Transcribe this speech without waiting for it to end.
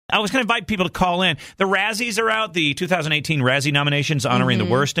I was going to invite people to call in. The Razzies are out, the 2018 Razzie nominations honoring the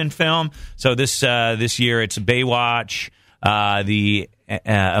worst in film. So this year it's Baywatch, the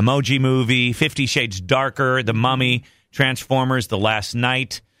Emoji Movie, 50 Shades Darker, The Mummy, Transformers, The Last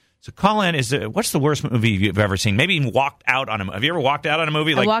Night. So call in. What's the worst movie you've ever seen? Maybe even walked out on a movie. Have you ever walked out on a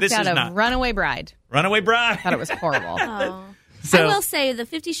movie? I walked out of Runaway Bride. Runaway Bride? I thought it was horrible. Oh. So, I will say the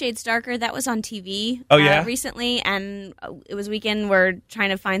 50 Shades Darker, that was on TV recently, and it was weekend. We're trying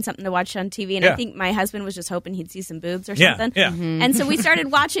to find something to watch on TV, and I think my husband was just hoping he'd see some boobs or something. Yeah. And so we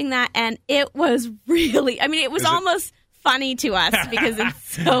started watching that, and it was really, it was almost funny to us because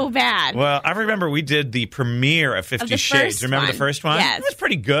it's so bad. Well, I remember we did the premiere of 50 Shades. Remember the first one? Yes. It was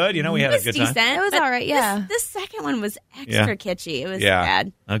pretty good. We had a good decent, time. It was all right, yeah. This second one was extra kitschy. It was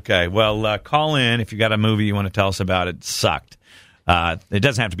bad. Okay, well, call in if you got a movie you want to tell us about. It sucked. It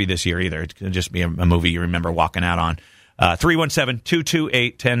doesn't have to be this year either. It could just be a movie you remember walking out on.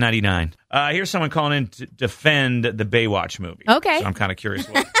 317-228-1099. Here's someone calling in to defend the Baywatch movie. Okay. So I'm kind of curious.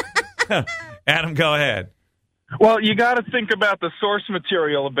 Adam, go ahead. Well, you got to think about the source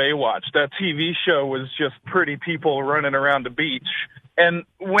material of Baywatch. That TV show was just pretty people running around the beach. And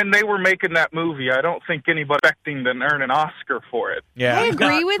when they were making that movie, I don't think anybody expecting to earn an Oscar for it. Yeah, I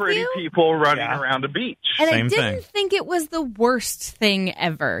agree with pretty you. people running around the beach. And Same I didn't think it was the worst thing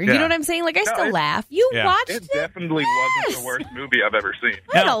ever. You know what I'm saying? I still laugh. You watched it? It definitely wasn't the worst movie I've ever seen.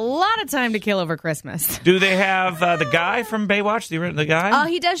 I had a lot of time to kill over Christmas. Do they have the guy from Baywatch, the guy? Oh,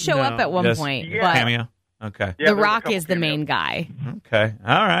 he does show up at one point. But cameo. Okay. The Rock is the main guy. Okay.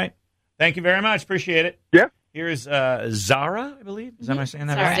 All right. Thank you very much. Appreciate it. Yeah. Here's Zara, I believe. Is that my saying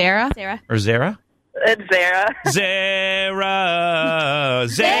that right? Sarah? Or Zara? It's Zara.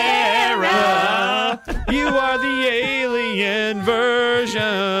 Zara. You are the alien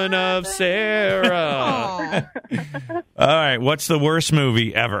version of Sarah. All right. What's the worst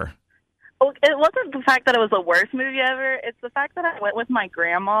movie ever? It wasn't the fact that it was the worst movie ever. It's the fact that I went with my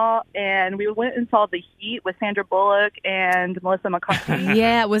grandma, and we went and saw The Heat with Sandra Bullock and Melissa McCarthy.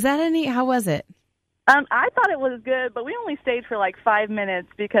 Yeah. Was that how was it? I thought it was good, but we only stayed for like 5 minutes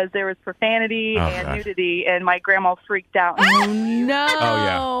because there was profanity and nudity, and my grandma freaked out. Oh, no.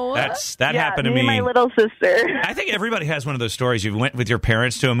 Oh, yeah. That happened to me. And my little sister. I think everybody has one of those stories. You went with your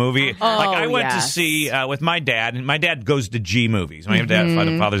parents to a movie. I went to see with my dad, and my dad goes to G movies. My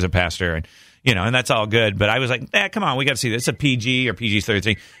father's a pastor, and and that's all good. But I was like, come on, we got to see this. It's a PG or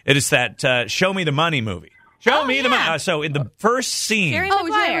PG-13. It is that Show Me the Money movie. Show me the money. So in the first scene, Jerry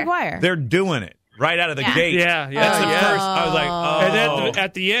Maguire. They're doing it. Right out of the gate. Yeah. That's the first. I was like, oh. And then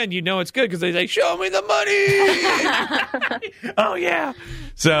at the end, it's good because they say, show me the money. Oh, yeah.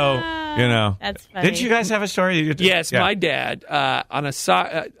 So, That's funny. Didn't you guys have a story? Yes, my dad, I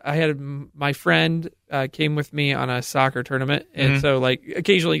had my friend came with me on a soccer tournament. And so,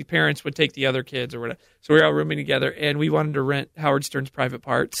 occasionally parents would take the other kids or whatever. So we were all rooming together, and we wanted to rent Howard Stern's Private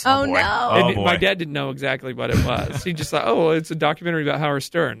Parts. Oh, no. And my dad didn't know exactly what it was. He just thought, it's a documentary about Howard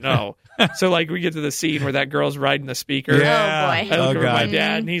Stern. No. So, we get to the scene where that girl's riding the speaker. Yeah. Oh, boy. I look over at my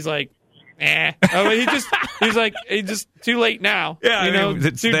dad, and he's like, he's like, it's just too late now. Yeah,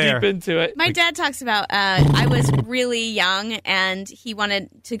 it's too there. deep into it. My dad talks about I was really young, and he wanted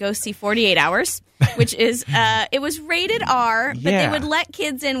to go see 48 Hours, which is it was rated R, but they would let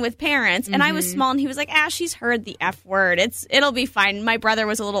kids in with parents. And I was small, and he was like, she's heard the F word. It'll be fine. My brother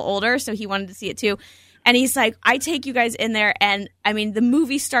was a little older, so he wanted to see it too. And he's like, I take you guys in there, and the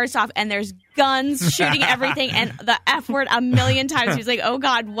movie starts off, and there's guns shooting everything, and the F word a million times. He's like, oh,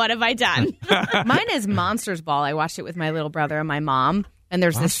 God, what have I done? Mine is Monsters Ball. I watched it with my little brother and my mom, and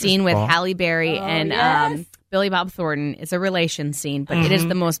there's this scene with Halle Berry and Billy Bob Thornton. It's a relation scene, but it is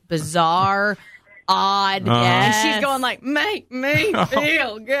the most bizarre, odd, and she's going like, make me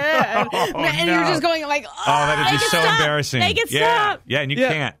feel good. And you're just going like, that is just so embarrassing. Make it stop. Yeah, and you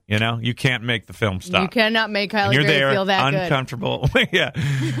can't, you can't make the film stop. You cannot make Halle Berry feel that uncomfortable. Yeah.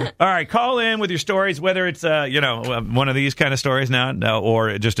 All right, call in with your stories, whether it's one of these kind of stories now,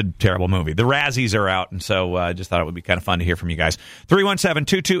 or just a terrible movie. The Razzies are out, and so I just thought it would be kind of fun to hear from you guys.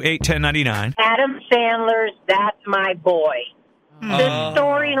 317-228-1099. Adam Sandler's That's My Boy. The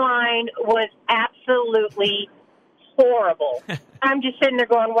storyline was absolutely horrible. I'm just sitting there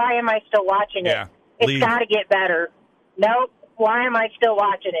going, why am I still watching it? It's got to get better. Nope. Why am I still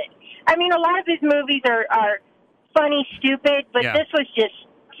watching it? A lot of these movies are funny, stupid, but this was just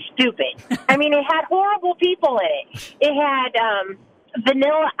stupid. It had horrible people in it. It had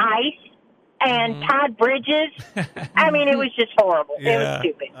Vanilla Ice and Todd Bridges. It was just horrible. It was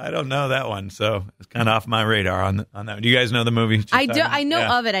stupid. I don't know that one, so it's kind of off my radar on that. Do you guys know the movie? I do. I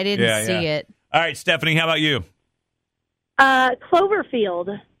know of it. I didn't see it. All right, Stephanie, how about you?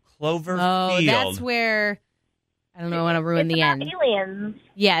 Cloverfield. Cloverfield. Oh, that's where I don't know. I want to ruin the end. Aliens.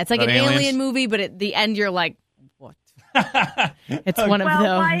 Yeah, it's like About an aliens? alien movie, but at the end you're like, what? It's one of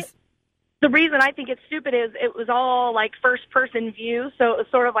those. The reason I think it's stupid is it was all like first-person view, so it was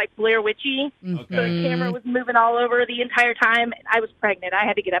sort of like Blair Witchy. Okay. So the camera was moving all over the entire time. I was pregnant. I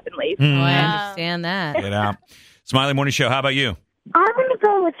had to get up and leave. Oh, I understand that. Get out. Smiley Morning Show. How about you? I'm going to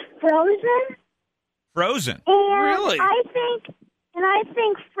go with Frozen. Frozen. And Really? I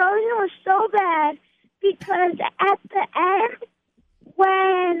think Frozen was so bad because at the end,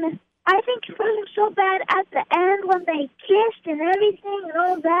 when they kissed and everything and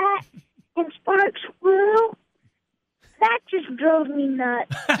all that, and sparks flew, that just drove me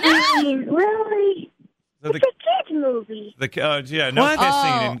nuts. I mean, really? So It's a kid's movie. no kissing.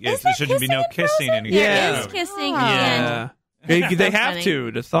 And there shouldn't be no kissing in Yeah. There is kissing at the end. Yeah. They have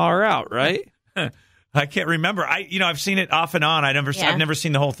to thaw her out, right? I can't remember. I've seen it off and on. I've never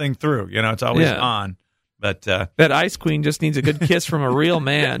seen the whole thing through. It's always on. But that Ice Queen just needs a good kiss from a real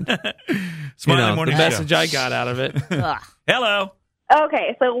man. Smiley Morning the Show. message I got out of it. Hello.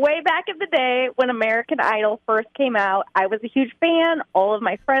 Okay, so way back in the day when American Idol first came out, I was a huge fan. All of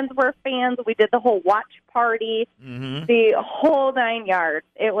my friends were fans. We did the whole watch party, the whole 9 yards.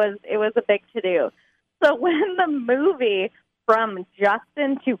 It was a big to-do. So when the movie From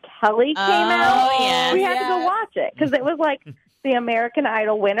Justin to Kelly came out, we had to go watch it because it was like the American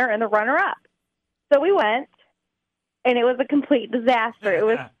Idol winner and the runner-up. So we went, and it was a complete disaster. It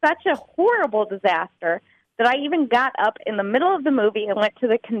was such a horrible disaster that I even got up in the middle of the movie and went to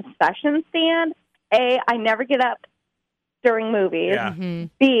the concession stand. A, I never get up during movies. Yeah.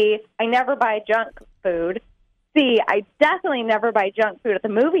 B, I never buy junk food. C, I definitely never buy junk food at the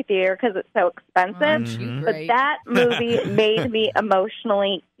movie theater because it's so expensive. But that movie made me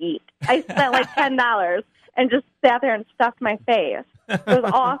emotionally eat. I spent like $10 and just sat there and stuffed my face. It was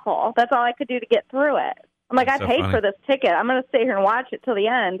awful. That's all I could do to get through it. I'm like, I paid for this ticket. I'm going to sit here and watch it till the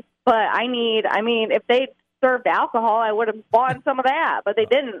end. But if they served alcohol, I would have bought some of that, but they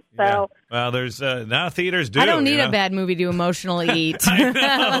didn't. So, yeah. Well, there's now theaters do. I don't need a bad movie to emotionally eat.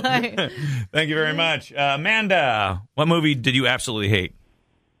 Thank you very much, Amanda. What movie did you absolutely hate?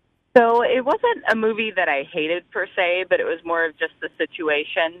 So it wasn't a movie that I hated per se, but it was more of just the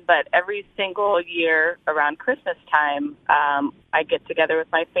situation. But every single year around Christmas time, I get together with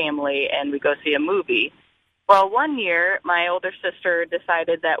my family and we go see a movie. Well, one year, my older sister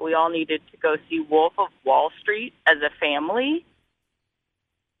decided that we all needed to go see Wolf of Wall Street as a family.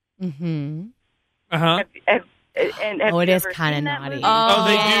 Mm-hmm. Uh-huh. It is kind of naughty. Oh,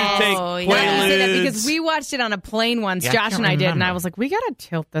 they do take Quaaludes. Because we watched it on a plane once, Josh and I did, and I was like, we got to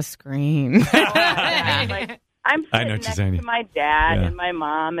tilt the screen. I'm sitting next to my dad and my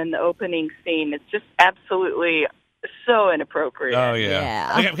mom in the opening scene. It's just absolutely so inappropriate. Oh,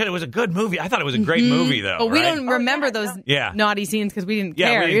 yeah. It was a good movie. I thought it was a great movie, though. But we don't remember those naughty scenes because we didn't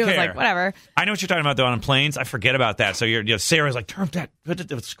care. We didn't was care. like, whatever. I know what you're talking about, though, on planes. I forget about that. So Sarah's like, put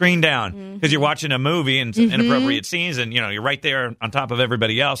the screen down because you're watching a movie and it's inappropriate scenes and, you're right there on top of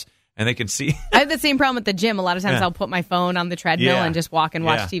everybody else and they can see. I have the same problem at the gym. A lot of times I'll put my phone on the treadmill and just walk and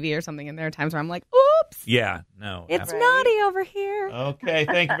watch TV or something. And there are times where I'm like, oops. Yeah, no. It's naughty over here. Okay,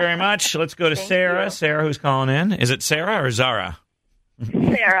 thank you very much. Let's go to Sarah. Sarah, who's calling in. Is it Sarah or Zara?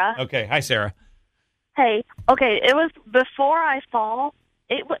 Sarah. Okay, hi, Sarah. Hey, okay, it was Before I Fall.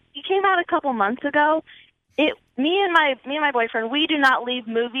 It came out a couple months ago. Me and my boyfriend, we do not leave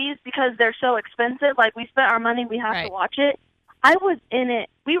movies because they're so expensive. Like, we spent our money, we have to watch it. I was in it.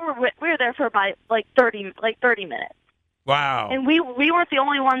 We were there for about like 30 minutes. Wow. And we weren't the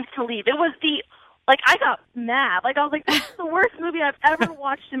only ones to leave. It was I got mad. I was like, this is the worst movie I've ever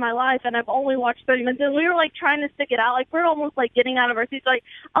watched in my life, and I've only watched 30 minutes. And we were trying to stick it out. We're almost getting out of our seats.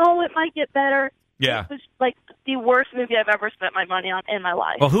 It might get better. Yeah. It was the worst movie I've ever spent my money on in my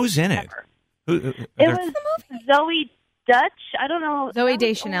life. Well, who's in it? It was Zoe Dutch. I don't know. Zoe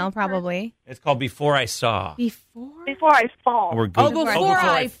Deschanel, probably. It's called Before I Saw. Before I Fall. Before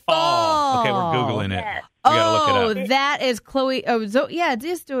I Fall. Okay, we're Googling it. Yes. We got to look it up. That is Chloe. Oh, it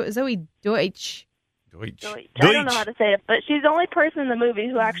is Zoe Deutsch. I don't know how to say it, but she's the only person in the movie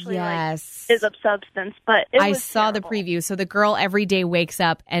who actually is of substance. But I saw the preview. So the girl every day wakes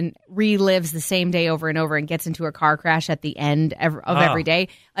up and relives the same day over and over and gets into a car crash at the end of every day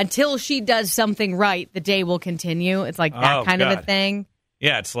until she does something right. The day will continue. It's like that kind of a thing.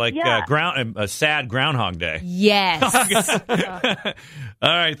 Yeah, it's like a sad Groundhog Day. Yes. All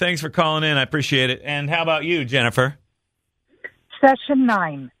right, thanks for calling in. I appreciate it. And how about you, Jennifer? Session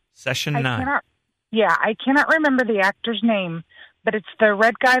 9. Session 9. I cannot remember the actor's name, but it's the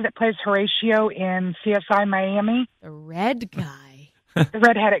red guy that plays Horatio in CSI Miami. The red guy. The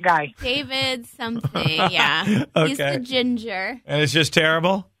redheaded guy. David something, yeah. Okay. He's the ginger. And it's just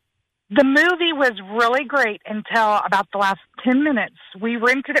terrible? The movie was really great until about the last 10 minutes. We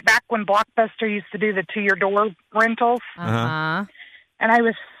rented it back when Blockbuster used to do the to-your-door rentals. Uh-huh. And I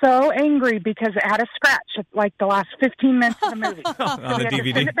was so angry because it had a scratch at like the last 15 minutes of the movie. On the we had DVD?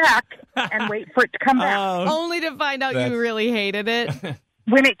 to send it back and wait for it to come back. Only to find out you really hated it.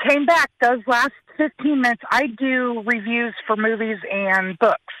 When it came back, those last 15 minutes, I do reviews for movies and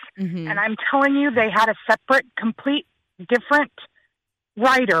books. Mm-hmm. And I'm telling you, they had a separate, complete, different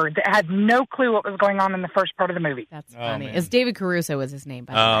writer that had no clue what was going on in the first part of the movie. That's funny. Man. It's David Caruso was his name,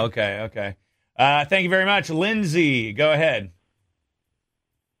 by the way. Okay. Thank you very much. Lindsay, go ahead.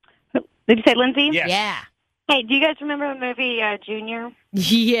 Did you say Lindsay? Yes. Yeah. Hey, do you guys remember the movie Junior?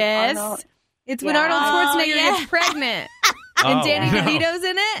 Yes. Arnold. It's when Yeah. Arnold Schwarzenegger yeah. gets pregnant. And Danny DeVito's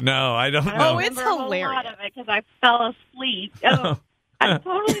in it? No, I don't know. Oh, it's I remember hilarious. a lot of it because I fell asleep. Oh, I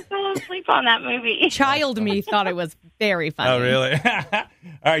totally fell asleep on that movie. Child me thought it was very funny. Oh, really? All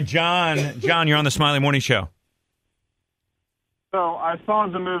right, John. John, you're on the Smiley Morning Show. So I saw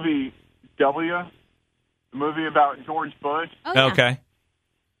the movie W, the movie about George Bush. Oh, yeah. Okay.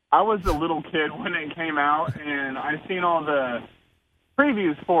 I was a little kid when it came out, and I seen all the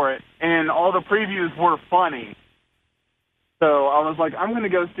previews for it, and all the previews were funny. So I was like, I'm going to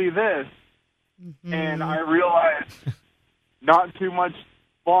go see this. Mm-hmm. And I realized not too much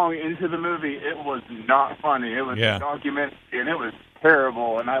long into the movie, it was not funny. It was a documentary, and it was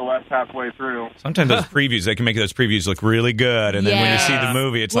terrible, and I left halfway through. Sometimes those previews, they can make those previews look really good, and then when you see the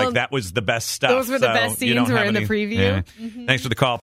movie, it's like that was the best stuff. Those were the best you don't scenes were have in the any- preview. Yeah. Mm-hmm. Thanks for the call.